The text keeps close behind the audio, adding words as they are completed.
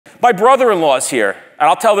My brother-in-law's here. And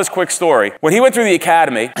I'll tell this quick story. When he went through the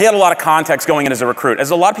academy, he had a lot of context going in as a recruit, as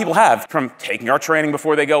a lot of people have, from taking our training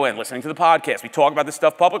before they go in, listening to the podcast. We talk about this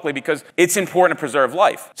stuff publicly because it's important to preserve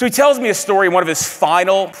life. So he tells me a story in one of his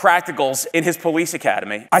final practicals in his police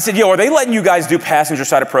academy. I said, yo, are they letting you guys do passenger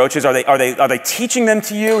side approaches? Are they teaching them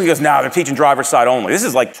to you? He goes, no, they're teaching driver's side only. This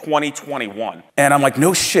is like 2021. And I'm like,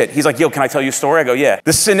 no shit. He's like, yo, can I tell you a story? I go, yeah.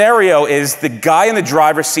 The scenario is the guy in the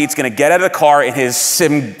driver's seat's gonna get out of the car in his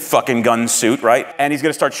sim fucking gun suit, right? And he's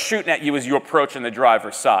gonna start shooting at you as you approach on the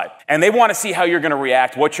driver's side. And they wanna see how you're gonna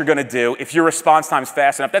react, what you're gonna do, if your response time's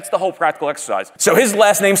fast enough. That's the whole practical exercise. So his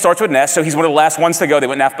last name starts with an S, so he's one of the last ones to go. They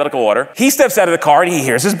went in alphabetical order. He steps out of the car and he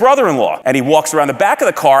hears his brother-in-law. And he walks around the back of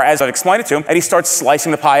the car, as I've explained it to him, and he starts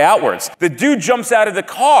slicing the pie outwards. The dude jumps out of the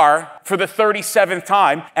car for the 37th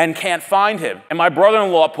time and can't find him. And my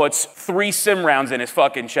brother-in-law puts 3 sim rounds in his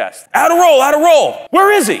fucking chest. Out of roll, out of roll.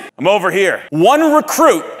 Where is he? I'm over here. One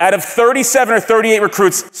recruit out of 37 or 38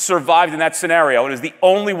 recruits survived in that scenario and is the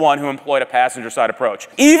only one who employed a passenger side approach.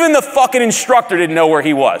 Even the fucking instructor didn't know where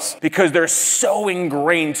he was because they're so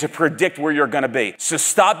ingrained to predict where you're gonna be. So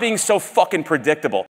stop being so fucking predictable.